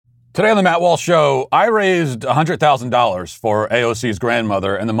Today on the Matt Walsh Show, I raised $100,000 for AOC's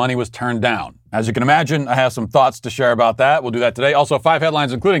grandmother, and the money was turned down. As you can imagine, I have some thoughts to share about that. We'll do that today. Also, 5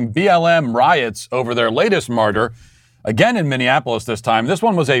 headlines, including BLM riots over their latest martyr, again in Minneapolis this time. This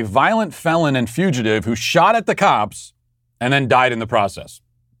one was a violent felon and fugitive who shot at the cops and then died in the process.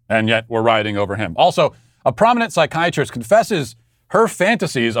 And yet we're rioting over him. Also, a prominent psychiatrist confesses her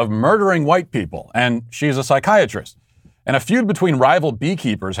fantasies of murdering white people, and she's a psychiatrist. And a feud between rival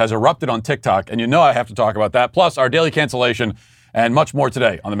beekeepers has erupted on TikTok, and you know I have to talk about that, plus our daily cancellation and much more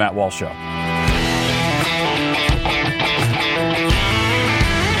today on The Matt Walsh Show.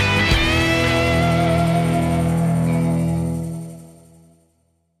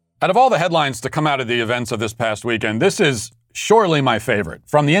 Out of all the headlines to come out of the events of this past weekend, this is surely my favorite.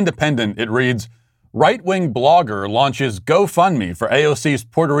 From The Independent, it reads, right-wing blogger launches GoFundMe for AOC's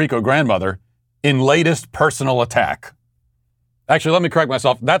Puerto Rico grandmother in latest personal attack. Actually, let me correct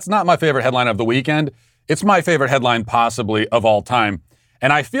myself. That's not my favorite headline of the weekend. It's my favorite headline possibly of all time.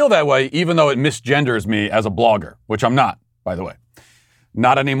 And I feel that way even though it misgenders me as a blogger, which I'm not, by the way.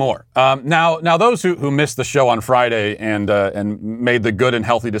 Not anymore. Now, those who missed the show on Friday and made the good and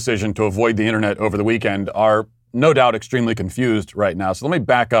healthy decision to avoid the internet over the weekend are no doubt extremely confused right now. So let me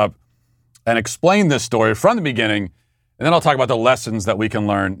back up and explain this story from the beginning, and then I'll talk about the lessons that we can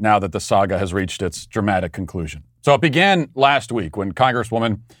learn now that the saga has reached its dramatic conclusion. So it began last week when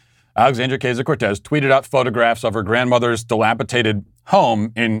Congresswoman Alexandria Ocasio-Cortez tweeted out photographs of her grandmother's dilapidated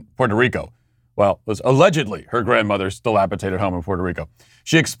home in Puerto Rico. Well, it was allegedly her grandmother's dilapidated home in Puerto Rico.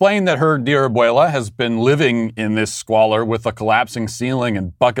 She explained that her dear Abuela has been living in this squalor with a collapsing ceiling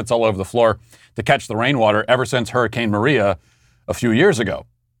and buckets all over the floor to catch the rainwater ever since Hurricane Maria a few years ago.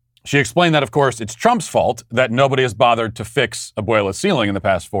 She explained that, of course, it's Trump's fault that nobody has bothered to fix Abuela's ceiling in the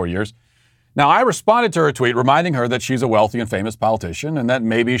past 4 years. Now, I responded to her tweet reminding her that she's a wealthy and famous politician and that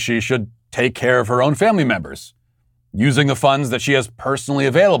maybe she should take care of her own family members using the funds that she has personally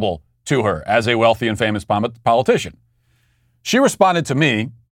available to her as a wealthy and famous politician. She responded to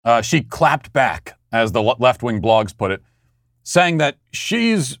me, she clapped back, as the left-wing blogs put it, saying that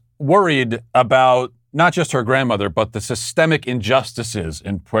she's worried about not just her grandmother, but the systemic injustices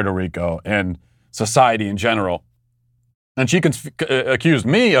in Puerto Rico and society in general. And she accused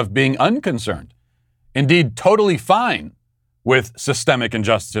me of being unconcerned, indeed totally fine with systemic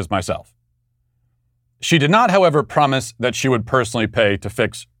injustices myself. She did not, however, promise that she would personally pay to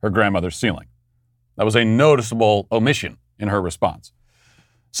fix her grandmother's ceiling. That was a noticeable omission in her response.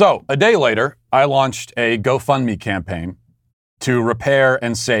 So, a day later, I launched a GoFundMe campaign to repair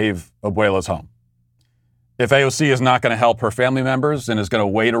and save Abuela's home. If AOC is not going to help her family members and is going to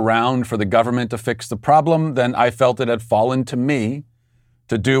wait around for the government to fix the problem, then I felt it had fallen to me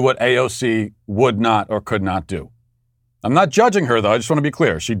to do what AOC would not or could not do. I'm not judging her, though. I just want to be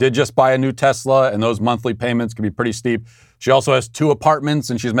clear. She did just buy a new Tesla, and those monthly payments can be pretty steep. She also has 2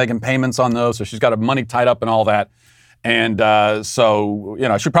 apartments, and she's making payments on those, so she's got her money tied up and all that. And so,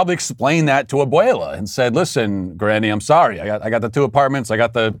 I should probably explain that to Abuela and said, listen, Granny, I'm sorry. I got the 2 apartments. I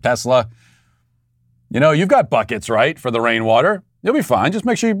got the Tesla. You've got buckets, right, for the rainwater. You'll be fine. Just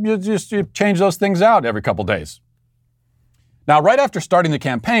make sure you change those things out every couple days. Now, right after starting the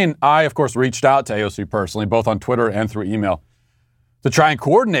campaign, I, of course, reached out to AOC personally, both on Twitter and through email, to try and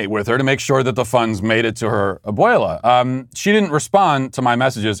coordinate with her to make sure that the funds made it to her Abuela. She didn't respond to my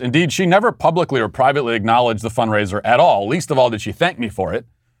messages. Indeed, she never publicly or privately acknowledged the fundraiser at all. Least of all did she thank me for it.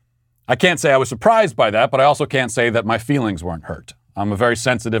 I can't say I was surprised by that, but I also can't say that my feelings weren't hurt. I'm a very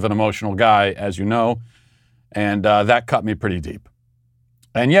sensitive and emotional guy, as you know, and that cut me pretty deep.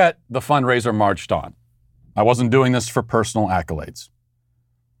 And yet, the fundraiser marched on. I wasn't doing this for personal accolades.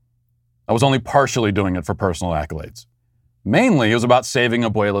 I was only partially doing it for personal accolades. Mainly, it was about saving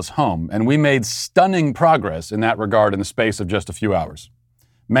Abuela's home, and we made stunning progress in that regard in the space of just a few hours.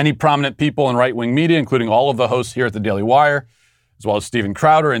 Many prominent people in right-wing media, including all of the hosts here at the Daily Wire, as well as Steven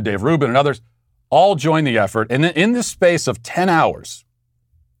Crowder and Dave Rubin and others, all joined the effort. And in the space of 10 hours,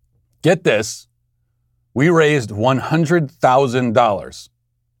 get this, we raised $100,000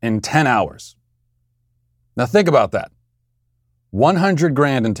 in 10 hours. Now think about that.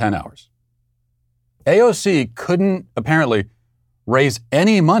 $100,000 in 10 hours. AOC couldn't apparently raise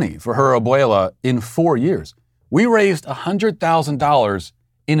any money for her Abuela in 4 years. We raised $100,000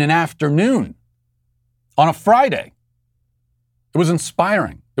 in an afternoon on a Friday. It was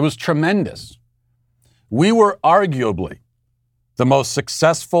inspiring. It was tremendous. We were arguably the most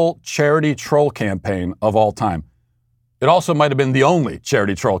successful charity troll campaign of all time. It also might have been the only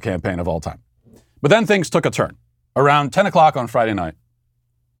charity troll campaign of all time. But then things took a turn. Around 10 o'clock on Friday night,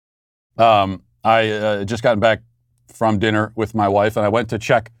 I just gotten back from dinner with my wife, and I went to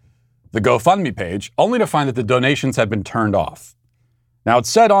check the GoFundMe page, only to find that the donations had been turned off. Now, it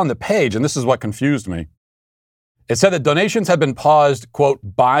said on the page, and this is what confused me, it said that donations had been paused, quote,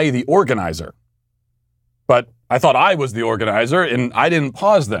 by the organizer. But I thought I was the organizer, and I didn't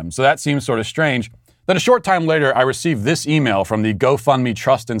pause them, so that seems sort of strange. Then a short time later, I received this email from the GoFundMe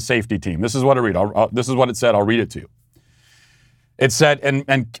Trust and Safety team. This is what I read. This is what it said. I'll read it to you. It said,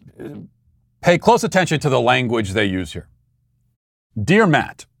 and pay close attention to the language they use here. Dear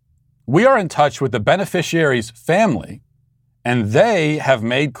Matt, we are in touch with the beneficiary's family, and they have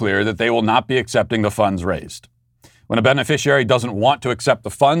made clear that they will not be accepting the funds raised. When a beneficiary doesn't want to accept the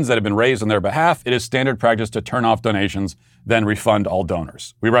funds that have been raised on their behalf, it is standard practice to turn off donations, then refund all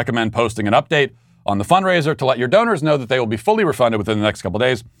donors. We recommend posting an update on the fundraiser to let your donors know that they will be fully refunded within the next couple of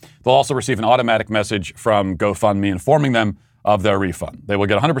days. They'll also receive an automatic message from GoFundMe informing them of their refund. They will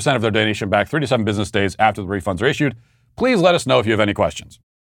get 100% of their donation back 3 to 7 business days after the refunds are issued. Please let us know if you have any questions.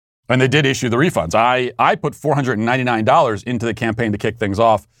 And they did issue the refunds. I put $499 into the campaign to kick things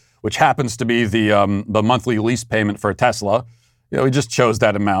off, which happens to be the monthly lease payment for a Tesla. We just chose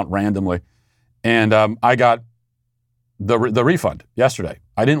that amount randomly. And I got the refund yesterday.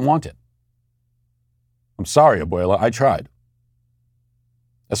 I didn't want it. I'm sorry, Abuela. I tried.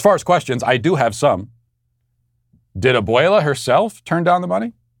 As far as questions, I do have some. Did Abuela herself turn down the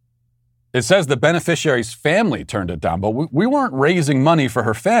money? It says the beneficiary's family turned it down, but we weren't raising money for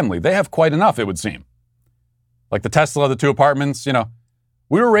her family. They have quite enough, it would seem. Like the Tesla, the 2 apartments,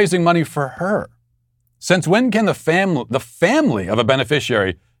 we were raising money for her. Since when can the family of a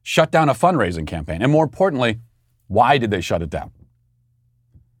beneficiary shut down a fundraising campaign? And more importantly, why did they shut it down?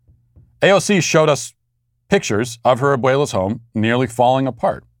 AOC showed us pictures of her Abuela's home nearly falling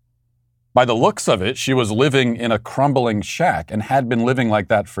apart. By the looks of it, she was living in a crumbling shack and had been living like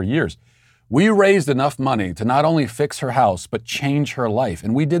that for years. We raised enough money to not only fix her house, but change her life.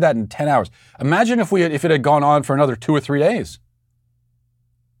 And we did that in 10 hours. Imagine if it had gone on for another 2 or 3 days.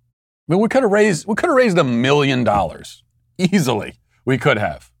 I mean, we could have raised $1 million easily. We could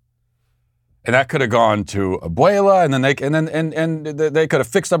have. And that could have gone to Abuela, and then they could have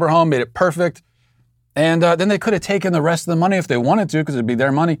fixed up her home, made it perfect. And then they could have taken the rest of the money if they wanted to, because it'd be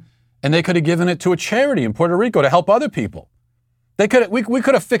their money, and they could have given it to a charity in Puerto Rico to help other people. We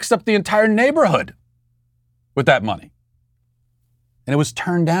could have fixed up the entire neighborhood with that money. And it was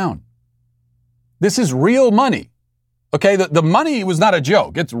turned down. This is real money. Okay, the money was not a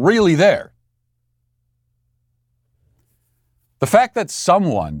joke. It's really there. The fact that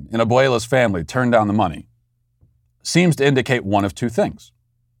someone in Abuela's family turned down the money seems to indicate one of 2 things.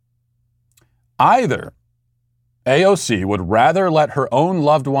 Either AOC would rather let her own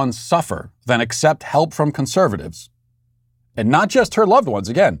loved ones suffer than accept help from conservatives, and not just her loved ones,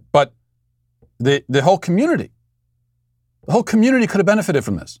 again, but the whole community. The whole community could have benefited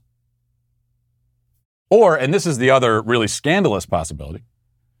from this. Or, and this is the other really scandalous possibility,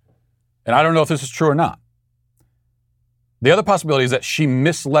 and I don't know if this is true or not. The other possibility is that she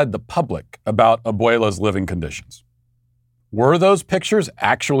misled the public about Abuela's living conditions. Were those pictures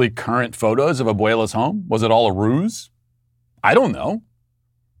actually current photos of Abuela's home? Was it all a ruse? I don't know.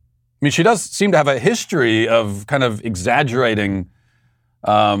 I mean, she does seem to have a history of kind of exaggerating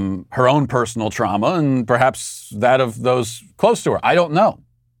her own personal trauma and perhaps that of those close to her. I don't know.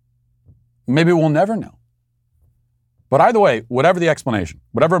 Maybe we'll never know. But either way, whatever the explanation,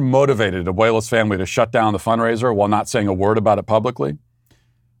 whatever motivated Abuela's family to shut down the fundraiser while not saying a word about it publicly,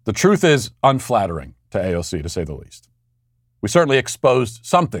 the truth is unflattering to AOC, to say the least. We certainly exposed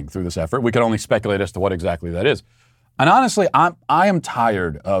something through this effort. We can only speculate as to what exactly that is. And honestly, I am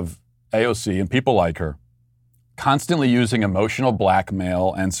tired of AOC and people like her constantly using emotional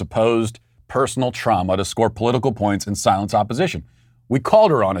blackmail and supposed personal trauma to score political points and silence opposition. We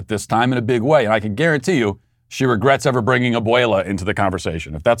called her on it this time in a big way, and I can guarantee you she regrets ever bringing Abuela into the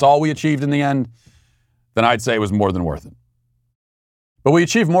conversation. If that's all we achieved in the end, then I'd say it was more than worth it. But we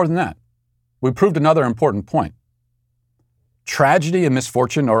achieved more than that. We proved another important point. Tragedy and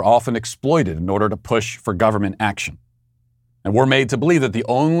misfortune are often exploited in order to push for government action. And we're made to believe that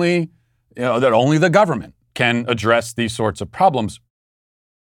only the government can address these sorts of problems.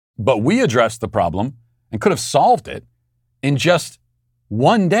 But we addressed the problem and could have solved it in just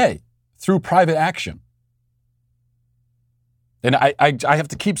one day through private action. And I have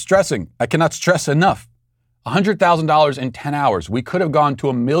to keep stressing, I cannot stress enough, $100,000 in 10 hours. We could have gone to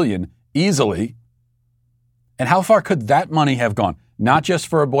 $1 million easily. And how far could that money have gone? Not just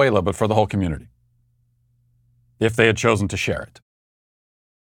for Abuela, but for the whole community, if they had chosen to share it.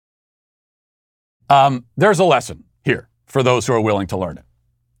 There's a lesson here for those who are willing to learn it.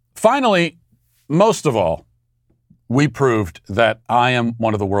 Finally, most of all, we proved that I am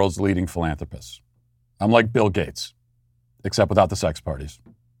one of the world's leading philanthropists. I'm like Bill Gates, except without the sex parties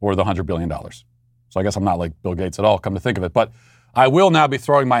or the $100 billion. So I guess I'm not like Bill Gates at all, come to think of it. But I will now be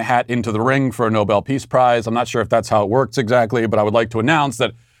throwing my hat into the ring for a Nobel Peace Prize. I'm not sure if that's how it works exactly, but I would like to announce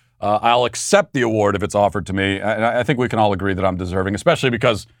that I'll accept the award if it's offered to me. And I think we can all agree that I'm deserving, especially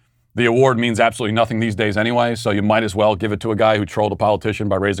because the award means absolutely nothing these days anyway. So you might as well give it to a guy who trolled a politician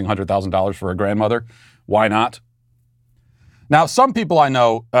by raising $100,000 for a grandmother. Why not? Now, some people I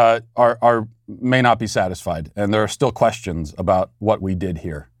know may not be satisfied, and there are still questions about what we did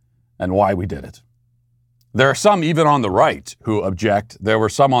here and why we did it. There are some even on the right who object. There were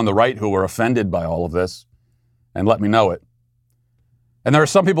some on the right who were offended by all of this and let me know it. And there are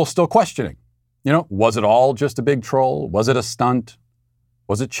some people still questioning. Was it all just a big troll? Was it a stunt?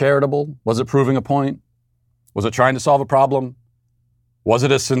 Was it charitable? Was it proving a point? Was it trying to solve a problem? Was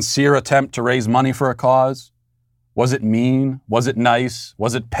it a sincere attempt to raise money for a cause? Was it mean? Was it nice?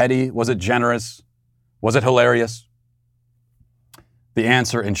 Was it petty? Was it generous? Was it hilarious? The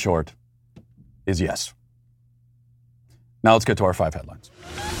answer, in short, is yes. Now let's get to our 5 headlines.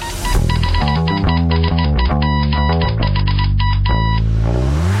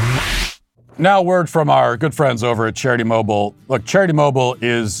 Now, word from our good friends over at Charity Mobile. Look, Charity Mobile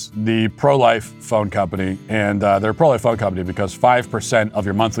is the pro-life phone company, and they're a pro-life phone company because 5% of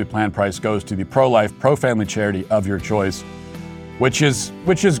your monthly plan price goes to the pro-life, pro-family charity of your choice, which is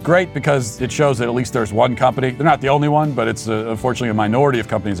great because it shows that at least there's one company. They're not the only one, but it's unfortunately a minority of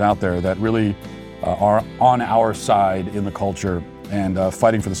companies out there that really are on our side in the culture and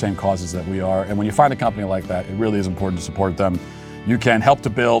fighting for the same causes that we are. And when you find a company like that, it really is important to support them. You can help to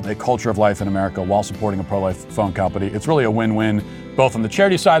build a culture of life in America while supporting a pro-life phone company. It's really a win-win, both on the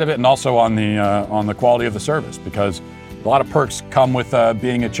charity side of it and also on the quality of the service, because a lot of perks come with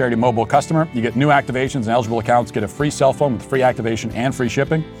being a Charity Mobile customer. You get new activations and eligible accounts, get a free cell phone with free activation and free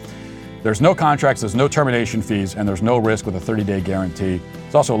shipping. There's no contracts, there's no termination fees, and there's no risk with a 30-day guarantee.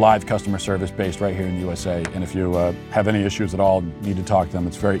 It's also live customer service based right here in the USA. And if you have any issues at all, need to talk to them,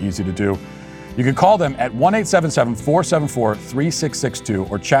 it's very easy to do. You can call them at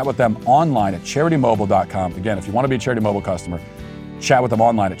 1-877-474-3662 or chat with them online at CharityMobile.com. Again, if you want to be a Charity Mobile customer, chat with them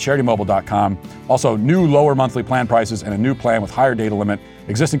online at CharityMobile.com. Also, new lower monthly plan prices and a new plan with higher data limit.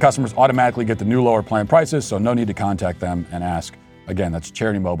 Existing customers automatically get the new lower plan prices, so no need to contact them and ask. Again, that's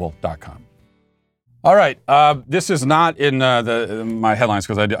CharityMobile.com. All right, this is not in my headlines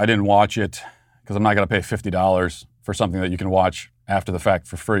because I didn't watch it because I'm not going to pay $50 for something that you can watch after the fact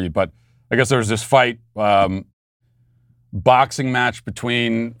for free, but I guess there was this fight, boxing match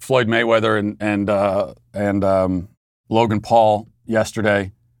between Floyd Mayweather and Logan Paul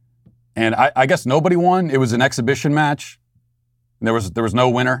yesterday, and I guess nobody won. It was an exhibition match. And there was no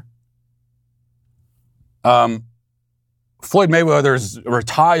winner. Floyd Mayweather's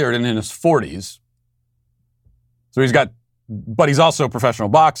retired and in his 40s, so but he's also a professional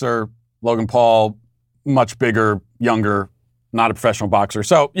boxer. Logan Paul, much bigger, younger. Not a professional boxer.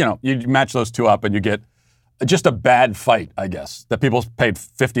 So, you match those two up and you get just a bad fight, I guess, that people paid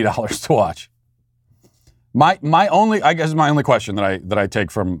 $50 to watch. My only question that I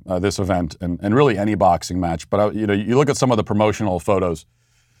take from this event and really any boxing match, but you look at some of the promotional photos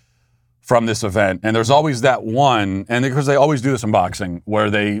from this event, and there's always that one, and because they always do this in boxing, where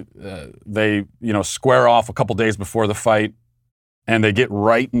they square off a couple days before the fight, and they get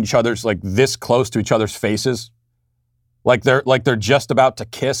right in each other's, like this close to each other's faces. Like they're just about to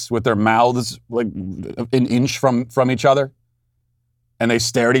kiss with their mouths like an inch from each other, and they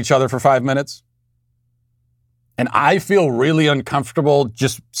stare at each other for 5 minutes. And I feel really uncomfortable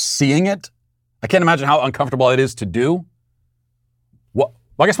just seeing it. I can't imagine how uncomfortable it is to do. Well,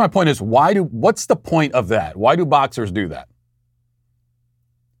 I guess my point is, what's the point of that? Why do boxers do that?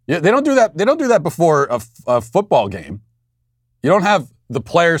 Yeah, they don't do that. They don't do that before a football game. You don't have the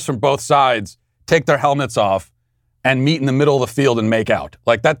players from both sides take their helmets off and meet in the middle of the field and make out.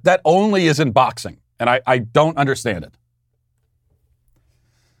 Like that only is in boxing. And I don't understand it.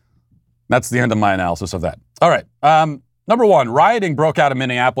 That's the end of my analysis of that. All right. Number one, rioting broke out in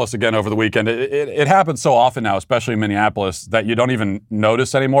Minneapolis again over the weekend. It happens so often now, especially in Minneapolis, that you don't even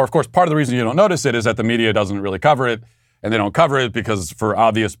notice anymore. Of course, part of the reason you don't notice it is that the media doesn't really cover it. And they don't cover it because for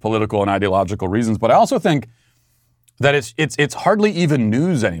obvious political and ideological reasons. But I also think that it's hardly even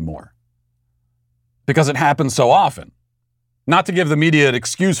news anymore, because it happens so often. Not to give the media an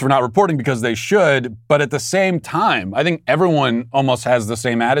excuse for not reporting, because they should, but at the same time, I think everyone almost has the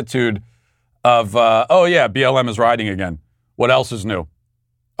same attitude of, oh yeah, BLM is rioting again. What else is new?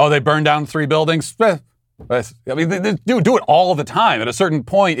 Oh, they burned down 3 buildings? I mean, they do it all the time. At a certain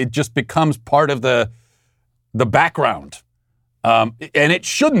point, it just becomes part of the the background. And it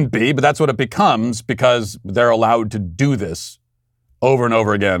shouldn't be, but that's what it becomes because they're allowed to do this over and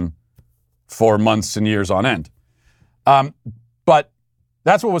over again for months and years on end. But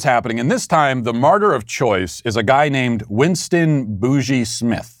that's what was happening. And this time, the martyr of choice is a guy named Winston Bougie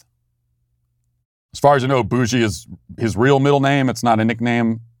Smith. As far as you know, Bougie is his real middle name. It's not a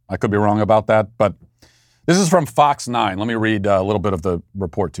nickname. I could be wrong about that. But this is from Fox 9. Let me read a little bit of the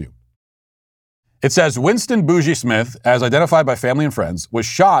report to you. It says, Winston Bougie Smith, as identified by family and friends, was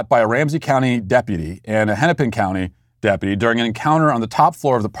shot by a Ramsey County deputy and a Hennepin County deputy during an encounter on the top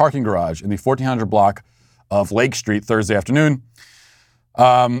floor of the parking garage in the 1400 block of Lake Street Thursday afternoon.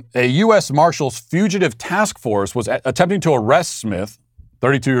 A U.S. Marshals fugitive task force was attempting to arrest Smith,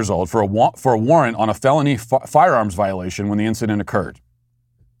 32 years old, for a warrant on a felony firearms violation when the incident occurred.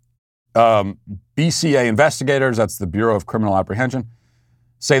 BCA investigators, that's the Bureau of Criminal Apprehension,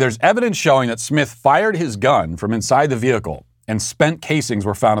 say there's evidence showing that Smith fired his gun from inside the vehicle and spent casings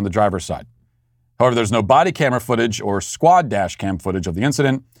were found on the driver's side. However, there's no body camera footage or squad dash cam footage of the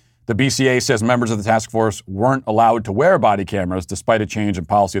incident. The BCA says members of the task force weren't allowed to wear body cameras despite a change in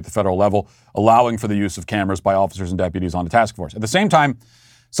policy at the federal level, allowing for the use of cameras by officers and deputies on the task force. At the same time,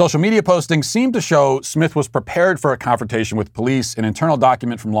 social media postings seem to show Smith was prepared for a confrontation with police. An internal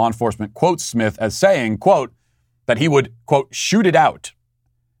document from law enforcement quotes Smith as saying, quote, that he would, quote, shoot it out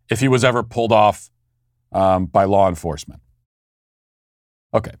if he was ever pulled off by law enforcement.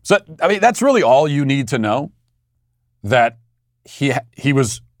 Okay, so, I mean, that's really all you need to know, that he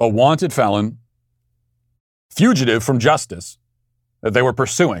was a wanted felon, fugitive from justice that they were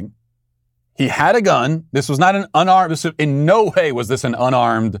pursuing. He had a gun. This was not an unarmed, in no way was this an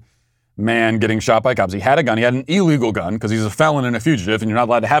unarmed man getting shot by cops. He had a gun. He had an illegal gun because he's a felon and a fugitive, and you're not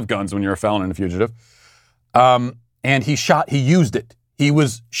allowed to have guns when you're a felon and a fugitive. And he used it. He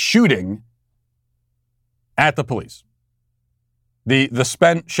was shooting at the police. The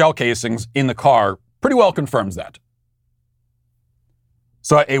spent shell casings in the car pretty well confirms that.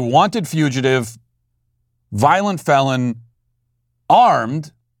 So a wanted fugitive, violent felon,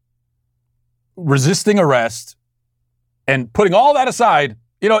 armed, resisting arrest, and putting all that aside,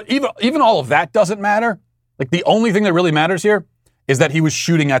 you know, even all of that doesn't matter. Like, the only thing that really matters here is that he was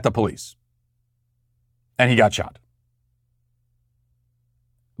shooting at the police. And he got shot.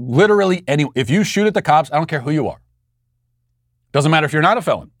 Literally if you shoot at the cops, I don't care who you are. Doesn't matter if you're not a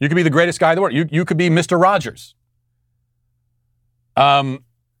felon. You could be the greatest guy in the world. You could be Mr. Rogers.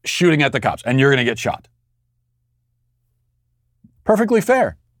 Shooting at the cops, and you're going to get shot. Perfectly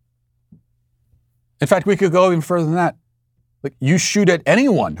fair. In fact, we could go even further than that. Like, you shoot at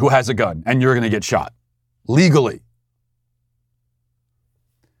anyone who has a gun, and you're going to get shot. Legally.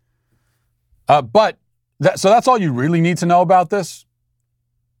 So that's all you really need to know about this.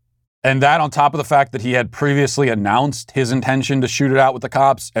 And that on top of the fact that he had previously announced his intention to shoot it out with the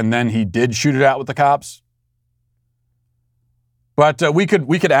cops, and then he did shoot it out with the cops. But we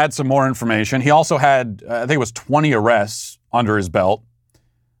could add some more information. He also had, I think it was 20 arrests under his belt,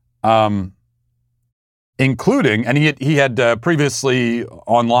 including, and he had previously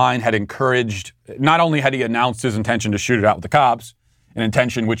online had encouraged, not only had he announced his intention to shoot it out with the cops, an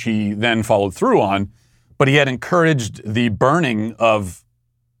intention which he then followed through on, but he had encouraged the burning of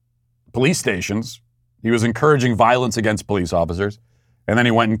police stations. He was encouraging violence against police officers, and then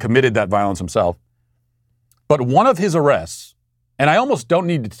he went and committed that violence himself. But one of his arrests, and I almost don't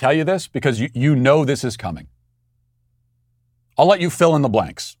need to tell you this because you know this is coming. I'll let you fill in the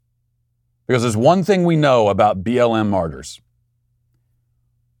blanks. Because there's one thing we know about BLM martyrs.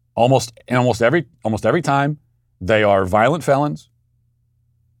 Almost every time, they are violent felons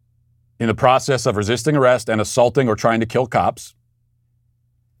in the process of resisting arrest and assaulting or trying to kill cops.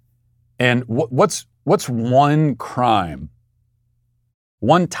 And what's one crime,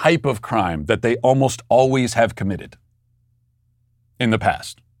 one type of crime that they almost always have committed in the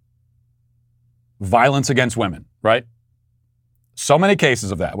past? Violence against women, right? So many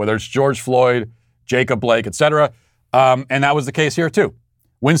cases of that, whether it's George Floyd, Jacob Blake, etc. And that was the case here too.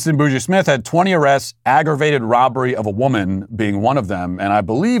 Winston Bougie Smith had 20 arrests, aggravated robbery of a woman being one of them. And I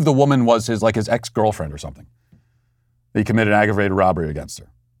believe the woman was his ex-girlfriend or something. He committed aggravated robbery against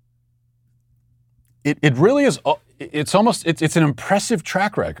her. It really is, it's an impressive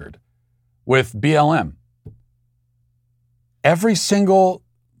track record with BLM. Every single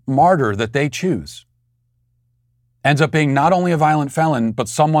martyr that they choose ends up being not only a violent felon, but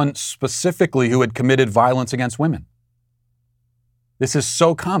someone specifically who had committed violence against women. This is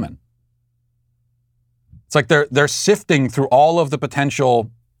so common. It's like they're sifting through all of the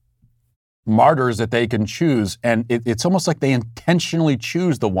potential martyrs that they can choose, and it's almost like they intentionally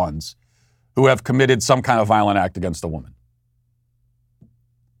choose the ones who have committed some kind of violent act against a woman.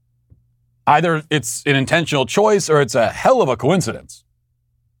 Either it's an intentional choice or it's a hell of a coincidence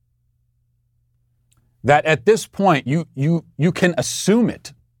that at this point you can assume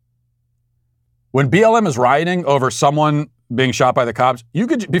it. When BLM is rioting over someone being shot by the cops, you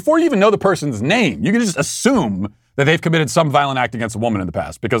could, before you even know the person's name, you can just assume that they've committed some violent act against a woman in the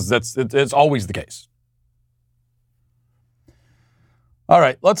past, because it's always the case. All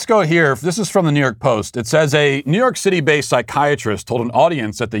right, let's go here. This is from the New York Post. It says a New York City-based psychiatrist told an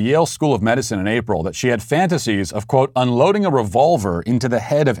audience at the Yale School of Medicine in April that she had fantasies of, quote, unloading a revolver into the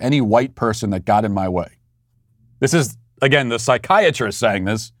head of any white person that got in my way. This is, again, the psychiatrist saying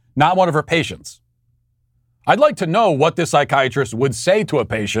this, not one of her patients. I'd like to know what this psychiatrist would say to a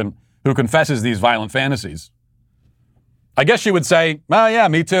patient who confesses these violent fantasies. I guess she would say, oh, yeah,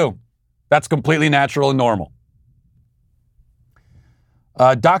 me too. That's completely natural and normal.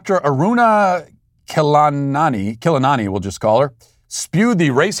 Dr. Aruna Kilanani, we'll just call her, spewed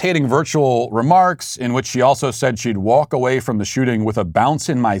the race-hating virtual remarks in which she also said she'd walk away from the shooting with a bounce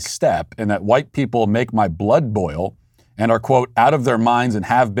in my step and that white people make my blood boil and are, quote, out of their minds and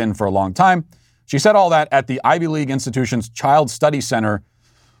have been for a long time. She said all that at the Ivy League institution's Child Study Center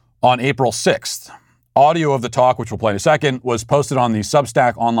on April 6th. Audio of the talk, which we'll play in a second, was posted on the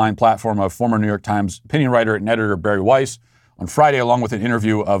Substack online platform of former New York Times opinion writer and editor Barry Weiss on Friday, along with an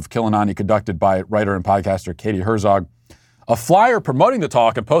interview of Kilanani conducted by writer and podcaster Katie Herzog. A flyer promoting the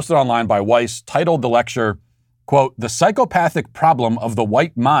talk and posted online by Weiss titled the lecture, quote, The Psychopathic Problem of the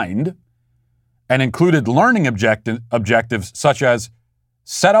White Mind, and included learning objectives such as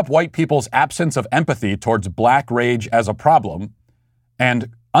set up white people's absence of empathy towards black rage as a problem, and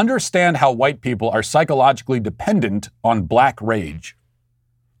understand how white people are psychologically dependent on black rage.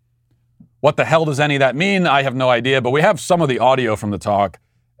 What the hell does any of that mean? I have no idea, but we have some of the audio from the talk,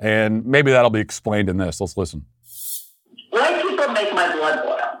 and maybe that'll be explained in this. Let's listen. White people make my blood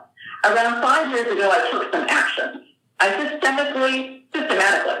boil. Around 5 years ago, I took some action. I systematically,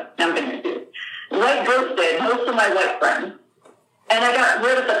 I'm going to do, white ghosted most of my white friends, and I got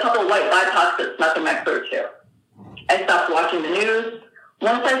rid of a couple white BIPOCs that snuck in my crew too. I stopped watching the news.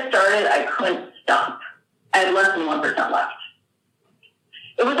 Once I started, I couldn't stop. I had less than 1% left.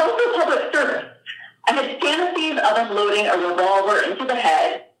 It was also public service. I had fantasies of unloading a revolver into the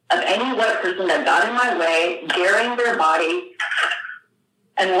head of any white person that got in my way, burying their body,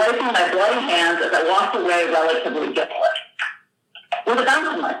 and wiping my bloody hands as I walked away relatively guiltless, with a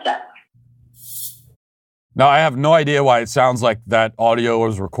bounce in my step. Now, I have no idea why it sounds like that audio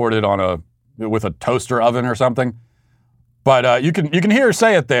was recorded on with a toaster oven or something, but you can hear her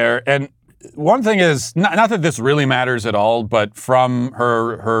say it there. And one thing is, not that this really matters at all, but from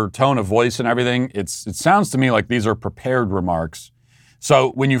her tone of voice and everything, it sounds to me like these are prepared remarks.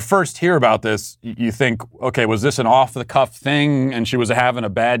 So when you first hear about this, you think, okay, was this an off-the-cuff thing and she was having a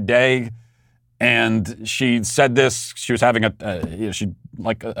bad day and she said this, she was having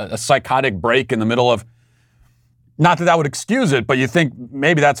a psychotic break in the middle of, not that would excuse it, but you think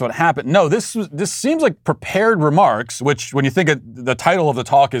maybe that's what happened. No, this seems like prepared remarks, which when you think of the title of the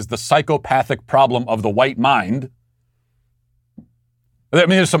talk is The Psychopathic Problem of the White Mind. I mean,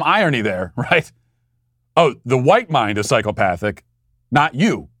 there's some irony there, right? Oh, the white mind is psychopathic, not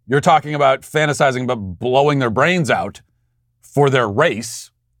you. You're talking about fantasizing about blowing their brains out for their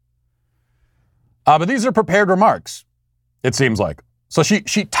race. But these are prepared remarks, it seems like. So she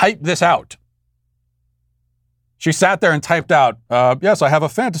typed this out. She sat there and typed out, yes, I have a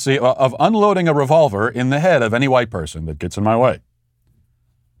fantasy of unloading a revolver in the head of any white person that gets in my way.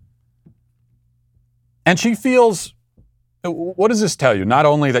 And she feels, what does this tell you? Not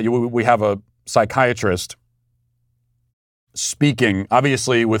only that we have a psychiatrist speaking,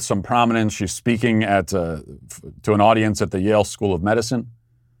 obviously with some prominence, she's speaking to an audience at the Yale School of Medicine.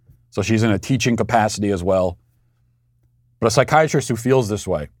 So she's in a teaching capacity as well. But a psychiatrist who feels this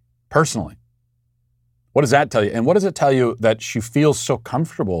way, personally. What does that tell you? And what does it tell you that she feels so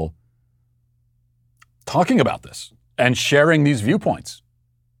comfortable talking about this and sharing these viewpoints?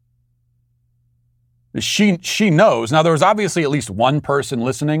 She knows. Now, there was obviously at least one person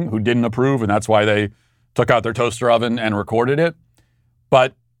listening who didn't approve, and that's why they took out their toaster oven and recorded it.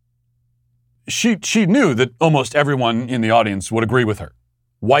 But she knew that almost everyone in the audience would agree with her,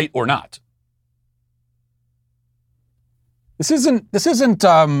 white or not. This isn't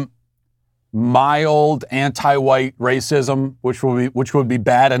mild anti-white racism, which would be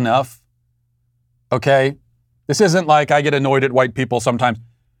bad enough. Okay? This isn't like I get annoyed at white people sometimes.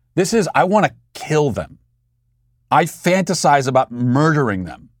 This is, I want to kill them. I fantasize about murdering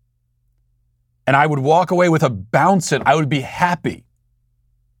them. And I would walk away with a bounce and I would be happy.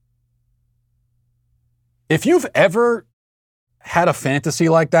 If you've ever had a fantasy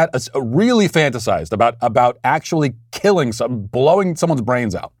like that, really fantasized about actually killing blowing someone's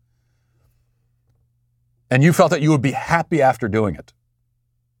brains out, and you felt that you would be happy after doing it,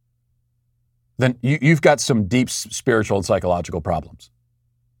 then you've got some deep spiritual and psychological problems.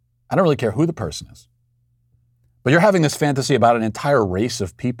 I don't really care who the person is, but you're having this fantasy about an entire race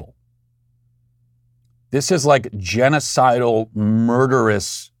of people. This is like genocidal,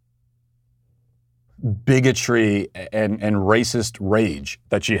 murderous bigotry and racist rage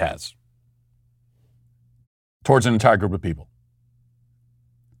that she has towards an entire group of people.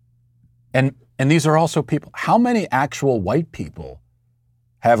 And these are also people. How many actual white people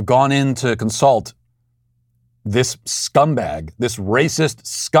have gone in to consult this scumbag, this racist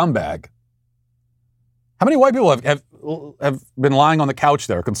scumbag? How many white people have been lying on the couch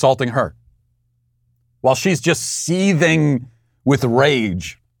there consulting her while she's just seething with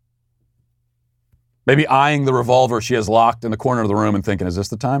rage? Maybe eyeing the revolver she has locked in the corner of the room and thinking, is this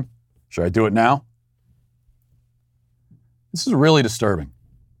the time? Should I do it now? This is really disturbing.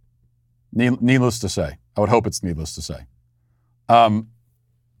 Needless to say. I would hope it's needless to say. But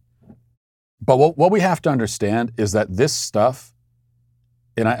what we have to understand is that this stuff,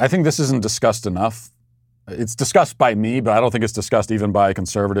 and I think this isn't discussed enough. It's discussed by me, but I don't think it's discussed even by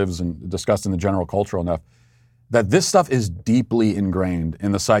conservatives and discussed in the general culture enough, that this stuff is deeply ingrained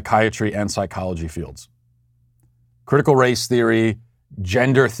in the psychiatry and psychology fields. Critical race theory,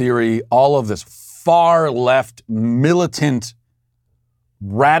 gender theory, all of this far left, militant,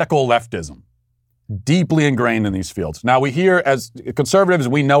 radical leftism, deeply ingrained in these fields. Now, we hear, as conservatives,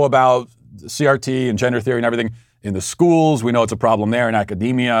 we know about CRT and gender theory and everything in the schools. We know it's a problem there in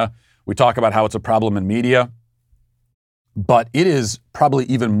academia. We talk about how it's a problem in media. But it is probably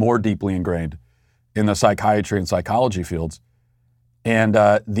even more deeply ingrained in the psychiatry and psychology fields. And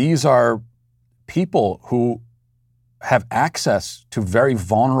these are people who have access to very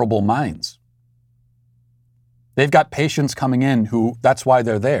vulnerable minds. They've got patients coming in who, that's why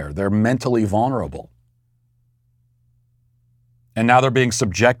they're there. They're mentally vulnerable. And now they're being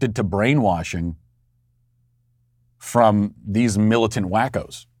subjected to brainwashing from these militant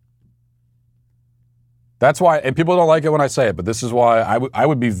wackos. That's why, and people don't like it when I say it, but this is why I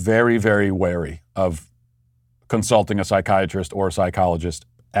would be very, very wary of consulting a psychiatrist or a psychologist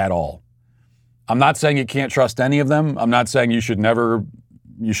at all. I'm not saying you can't trust any of them. I'm not saying you should never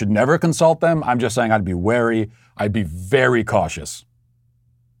consult them. I'm just saying I'd be wary. I'd be very cautious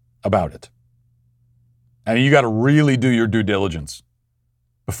about it. And you got to really do your due diligence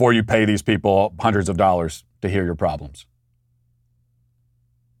before you pay these people hundreds of dollars to hear your problems.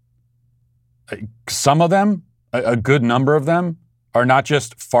 Some of them, a good number of them, are not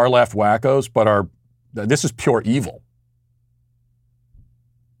just far left wackos, but this is pure evil.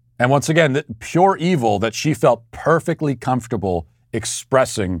 And once again, the pure evil that she felt perfectly comfortable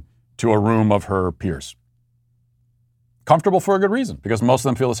expressing to a room of her peers. Comfortable for a good reason, because most of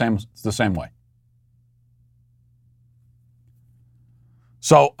them feel the same way.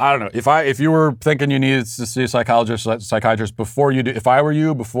 So I don't know, if you were thinking you needed to see a psychiatrist before you do, if I were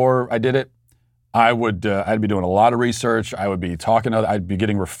you, before I did it, I'd be doing a lot of research. I'd be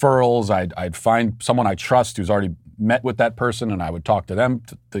getting referrals. I'd find someone I trust who's already met with that person, and I would talk to them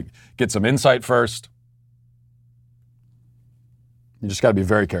to get some insight first. You just got to be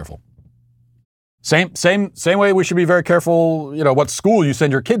very careful. Same way we should be very careful, what school you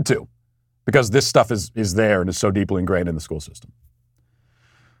send your kid to, because this stuff is there and is so deeply ingrained in the school system.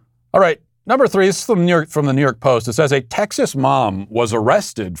 All right. Number 3, this is from the New York Post. It says a Texas mom was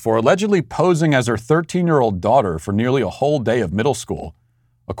arrested for allegedly posing as her 13-year-old daughter for nearly a whole day of middle school,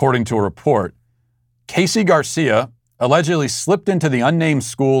 according to a report. Casey Garcia allegedly slipped into the unnamed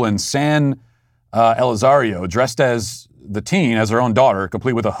school in San Elizario, dressed as the teen as her own daughter,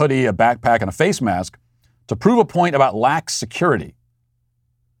 complete with a hoodie, a backpack, and a face mask, to prove a point about lax security.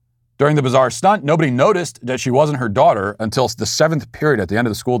 During the bizarre stunt, nobody noticed that she wasn't her daughter until the 7th period at the end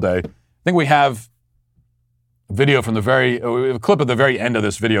of the school day. I think we have a video from a clip of the very end of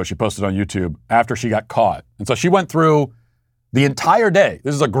this video she posted on YouTube after she got caught. And so she went through the entire day.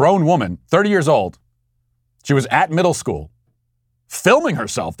 This is a grown woman, 30 years old. She was at middle school, filming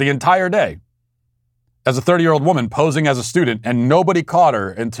herself the entire day as a 30-year-old woman posing as a student, and nobody caught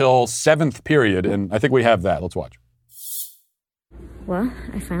her until 7th period. And I think we have that. Let's watch. Well,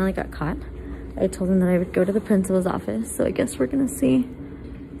 I finally got caught. I told them that I would go to the principal's office, so I guess we're gonna see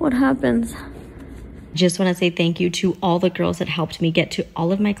what happens. Just want to say thank you to all the girls that helped me get to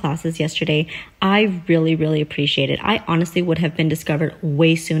all of my classes yesterday. I really, really appreciate it. I honestly would have been discovered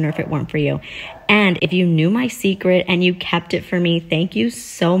way sooner if it weren't for you. And if you knew my secret and you kept it for me, thank you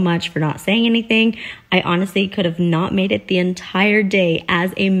so much for not saying anything. I honestly could have not made it the entire day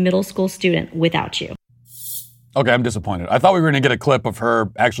as a middle school student without you. Okay, I'm disappointed. I thought we were going to get a clip of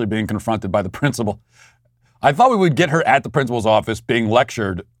her actually being confronted by the principal. I thought we would get her at the principal's office being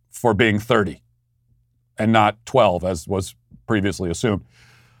lectured for being 30 and not 12, as was previously assumed.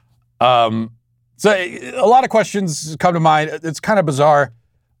 So a lot of questions come to mind. It's kind of bizarre.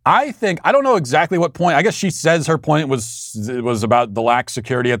 I don't know exactly what point. I guess she says her point was about the lax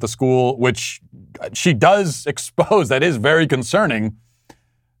security at the school, which she does expose. That is very concerning,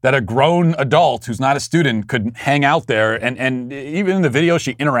 that a grown adult who's not a student could hang out there. And even in the video,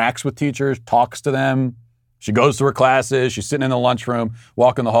 she interacts with teachers, talks to them. She goes to her classes. She's sitting in the lunchroom,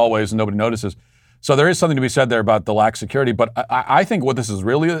 walking the hallways, and nobody notices. So there is something to be said there about the lax security. But I think what this is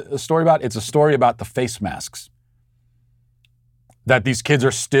really a story about, it's a story about the face masks that these kids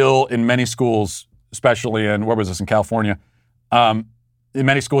are still in many schools, especially in, where was this, in California? In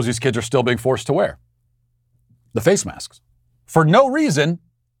many schools, these kids are still being forced to wear the face masks for no reason.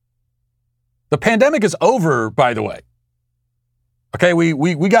 The pandemic is over, by the way. Okay,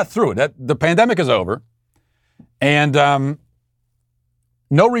 we got through it. The pandemic is over. And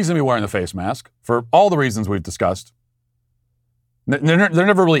no reason to be wearing the face mask for all the reasons we've discussed. There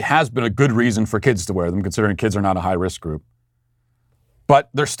never really has been a good reason for kids to wear them, considering kids are not a high-risk group. But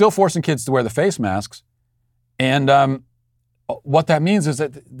they're still forcing kids to wear the face masks. And what that means is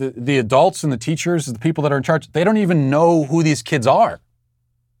that the adults and the teachers, the people that are in charge, they don't even know who these kids are.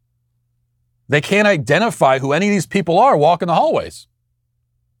 They can't identify who any of these people are walking the hallways.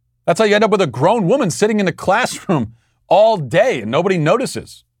 That's how you end up with a grown woman sitting in a classroom all day and nobody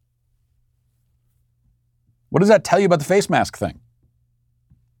notices. What does that tell you about the face mask thing?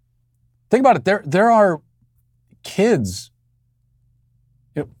 Think about it. There are kids.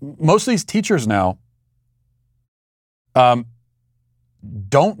 Most of these teachers now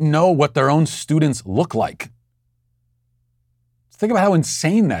don't know what their own students look like. Think about how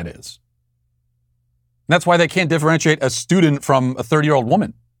insane that is. And that's why they can't differentiate a student from a 30-year-old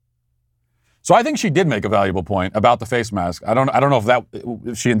woman. So I think she did make a valuable point about the face mask. I don't know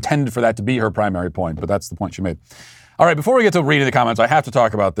if she intended for that to be her primary point, but that's the point she made. All right, before we get to reading the comments, I have to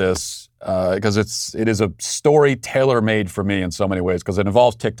talk about this because it is a story tailor-made for me in so many ways, because it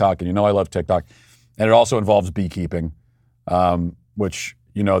involves TikTok, and you know I love TikTok, and it also involves beekeeping, which,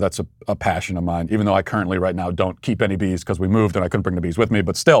 you know, that's a passion of mine, even though I currently right now don't keep any bees because we moved and I couldn't bring the bees with me,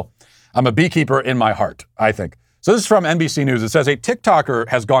 but still, I'm a beekeeper in my heart, I think. So this is from NBC News. It says a TikToker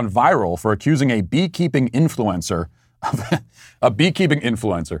has gone viral for accusing a beekeeping influencer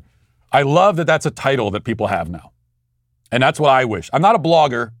I love that that's a title that people have now. And that's what I wish. I'm not a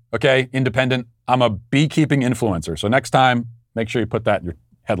blogger, okay, independent. I'm a beekeeping influencer. So next time, make sure you put that in your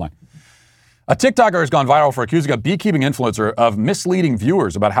headline. A TikToker has gone viral for accusing a beekeeping influencer of misleading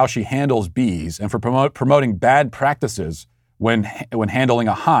viewers about how she handles bees and for promoting bad practices when handling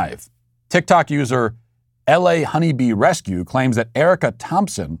a hive. TikTok user LA Honeybee Rescue claims that Erica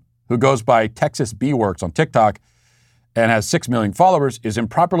Thompson, who goes by Texas Bee Works on TikTok and has 6 million followers, is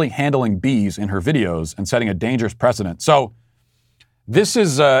improperly handling bees in her videos and setting a dangerous precedent. So this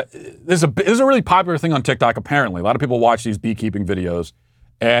is a really popular thing on TikTok, apparently. A lot of people watch these beekeeping videos.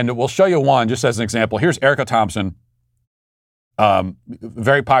 And we'll show you one just as an example. Here's Erica Thompson,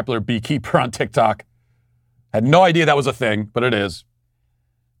 very popular beekeeper on TikTok. Had no idea that was a thing, but it is.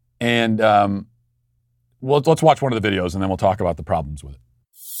 And let's watch one of the videos and then we'll talk about the problems with it.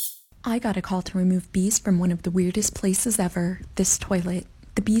 I got a call to remove bees from one of the weirdest places ever, this toilet.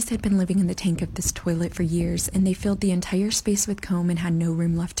 The bees had been living in the tank of this toilet for years, and they filled the entire space with comb and had no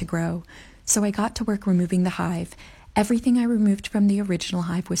room left to grow. So I got to work removing the hive. Everything I removed from the original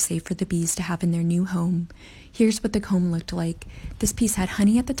hive was safe for the bees to have in their new home. Here's what the comb looked like. This piece had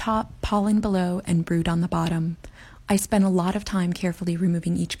honey at the top, pollen below, and brood on the bottom. I spent a lot of time carefully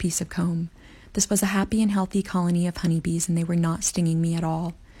removing each piece of comb. This was a happy and healthy colony of honeybees, and they were not stinging me at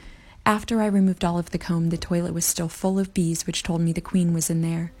all. After I removed all of the comb, the toilet was still full of bees, which told me the queen was in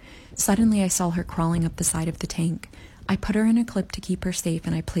there. Suddenly, I saw her crawling up the side of the tank. I put her in a clip to keep her safe,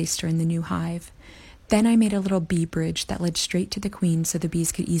 and I placed her in the new hive. Then I made a little bee bridge that led straight to the queen so the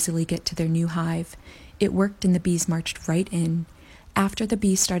bees could easily get to their new hive. It worked and the bees marched right in. After the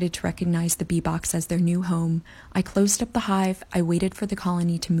bees started to recognize the bee box as their new home, I closed up the hive, I waited for the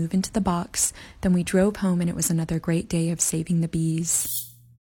colony to move into the box, then we drove home and it was another great day of saving the bees.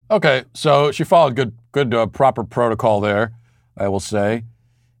 Okay, so she followed good proper protocol there, I will say.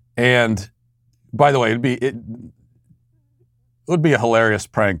 And By the way, it would be a hilarious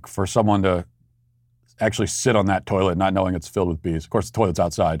prank for someone to actually sit on that toilet not knowing it's filled with bees. Of course, the toilet's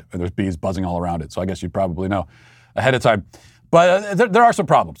outside, and there's bees buzzing all around it, so I guess you'd probably know ahead of time. But there are some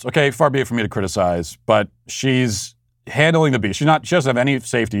problems, okay? Far be it from me to criticize, but she's handling the bees. She doesn't have any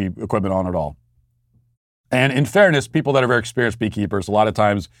safety equipment on at all. And in fairness, people that are very experienced beekeepers, a lot of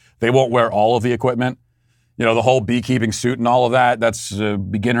times they won't wear all of the equipment. You know, the whole beekeeping suit and all of that, that's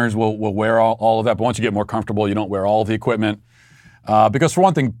beginners will wear all of that. But once you get more comfortable, you don't wear all of the equipment. Because for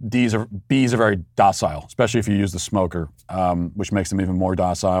one thing, bees are very docile, especially if you use the smoker, which makes them even more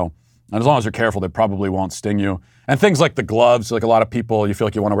docile. And as long as you're careful, they probably won't sting you. And things like the gloves, like a lot of people, you feel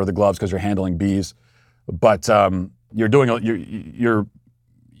like you want to wear the gloves because you're handling bees. But you're doing a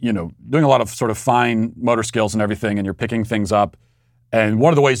lot of sort of fine motor skills and everything, and you're picking things up. And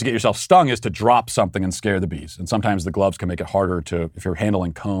one of the ways to get yourself stung is to drop something and scare the bees. And sometimes the gloves can make it harder to, if you're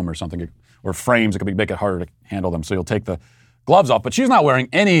handling comb or something, or frames, it can make it harder to handle them. So you'll take the gloves off. But she's not wearing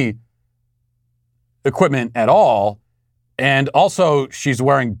any equipment at all. And also, she's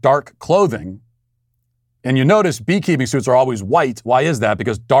wearing dark clothing. And you notice beekeeping suits are always white. Why is that?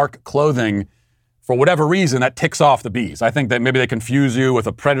 Because dark clothing, for whatever reason, that ticks off the bees. I think that maybe they confuse you with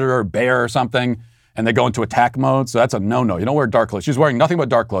a predator or bear or something, and they go into attack mode. So that's a no-no. You don't wear dark clothing. She's wearing nothing but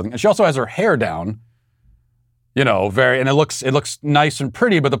dark clothing. And she also has her hair down, and it looks nice and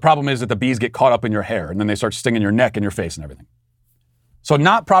pretty, but the problem is that the bees get caught up in your hair, and then they start stinging your neck and your face and everything. So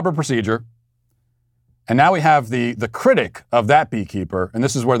not proper procedure. And now we have the critic of that beekeeper, and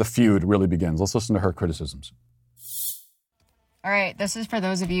this is where the feud really begins. Let's listen to her criticisms. All right, this is for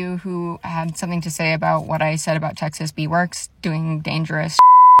those of you who had something to say about what I said about Texas Bee Works doing dangerous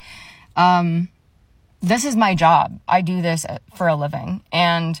this is my job. I do this for a living,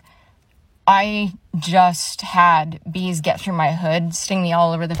 and I just had bees get through my hood, sting me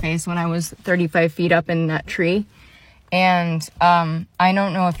all over the face when I was 35 feet up in that tree. And I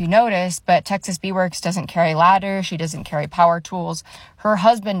don't know if you noticed, but Texas Bee Works doesn't carry ladders. She doesn't carry power tools. Her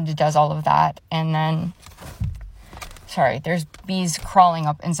husband does all of that. And then, sorry, there's bees crawling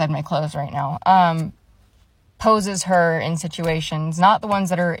up inside my clothes right now. Poses her in situations, not the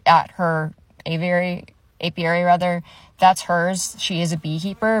ones that are at her apiary, that's hers. She is a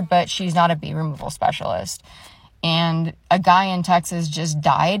beekeeper, but she's not a bee removal specialist. And a guy in Texas just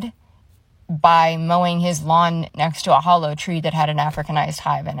died by mowing his lawn next to a hollow tree that had an Africanized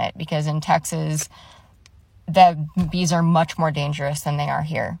hive in it, because in Texas, the bees are much more dangerous than they are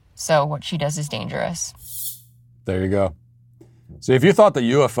here. So what she does is dangerous. There you go. See, if you thought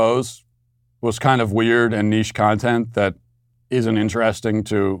the UFOs was kind of weird and niche content that isn't interesting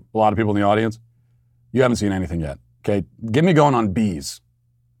to a lot of people in the audience, you haven't seen anything yet. Okay, get me going on bees,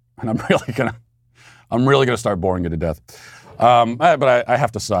 and I'm really gonna start boring you to death. But I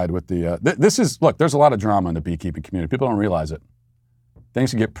have to side with the. Look, there's a lot of drama in the beekeeping community. People don't realize it.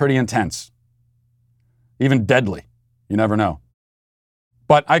 Things can get pretty intense, even deadly. You never know.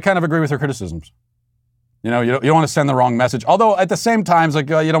 But I kind of agree with her criticisms. You don't want to send the wrong message. Although at the same time, you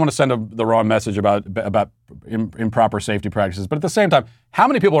don't want to send the wrong message about improper safety practices. But at the same time, how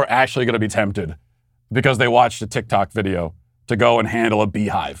many people are actually going to be tempted because they watched a TikTok video to go and handle a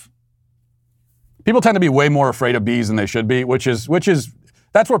beehive? People tend to be way more afraid of bees than they should be, which is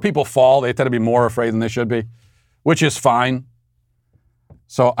that's where people fall. They tend to be more afraid than they should be, which is fine.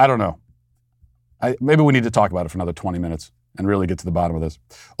 So I don't know. Maybe we need to talk about it for another 20 minutes and really get to the bottom of this.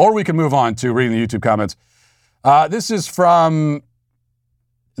 Or we can move on to reading the YouTube comments. This is from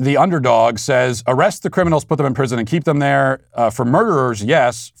The Underdog, says, arrest the criminals, put them in prison, and keep them there. For murderers,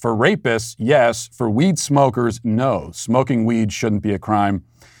 yes. For rapists, yes. For weed smokers, no. Smoking weed shouldn't be a crime.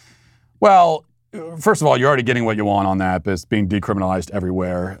 Well, first of all, you're already getting what you want on that, but it's being decriminalized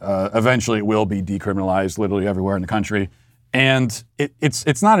everywhere. Eventually, it will be decriminalized literally everywhere in the country. And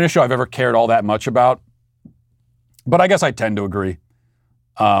it's not an issue I've ever cared all that much about. But I guess I tend to agree,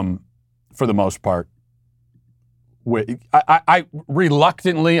 for the most part. I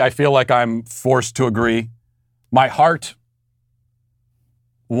reluctantly, I feel like I'm forced to agree. My heart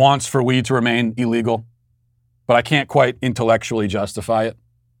wants for weed to remain illegal, but I can't quite intellectually justify it.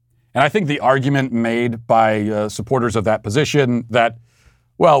 And I think the argument made by supporters of that position that,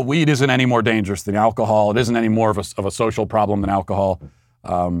 well, weed isn't any more dangerous than alcohol. It isn't any more of a social problem than alcohol.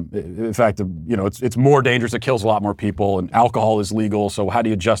 In fact, it's more dangerous. It kills a lot more people, and alcohol is legal. So how do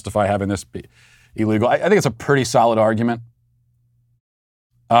you justify having this be illegal? I think it's a pretty solid argument.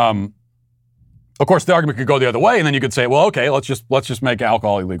 Of course, the argument could go the other way, and then you could say, well, okay, let's just make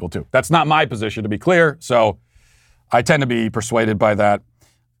alcohol illegal too. That's not my position, to be clear. So I tend to be persuaded by that.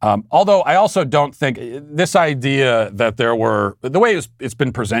 Although I also don't think this idea that there were, the way it's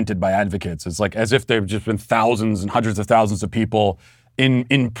been presented by advocates, it's like as if there have just been thousands and hundreds of thousands of people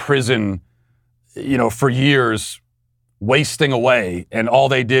in prison, for years, wasting away, and all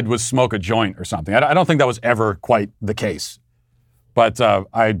they did was smoke a joint or something. I don't think that was ever quite the case. But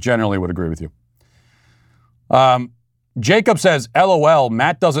I generally would agree with you. Jacob says, LOL,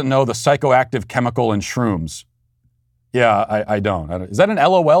 Matt doesn't know the psychoactive chemical in shrooms. Yeah, I don't. Is that an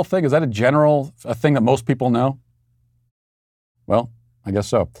LOL thing? Is that a thing that most people know? Well, I guess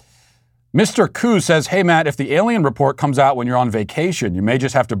so. Mr. Koo says, hey, Matt, if the alien report comes out when you're on vacation, you may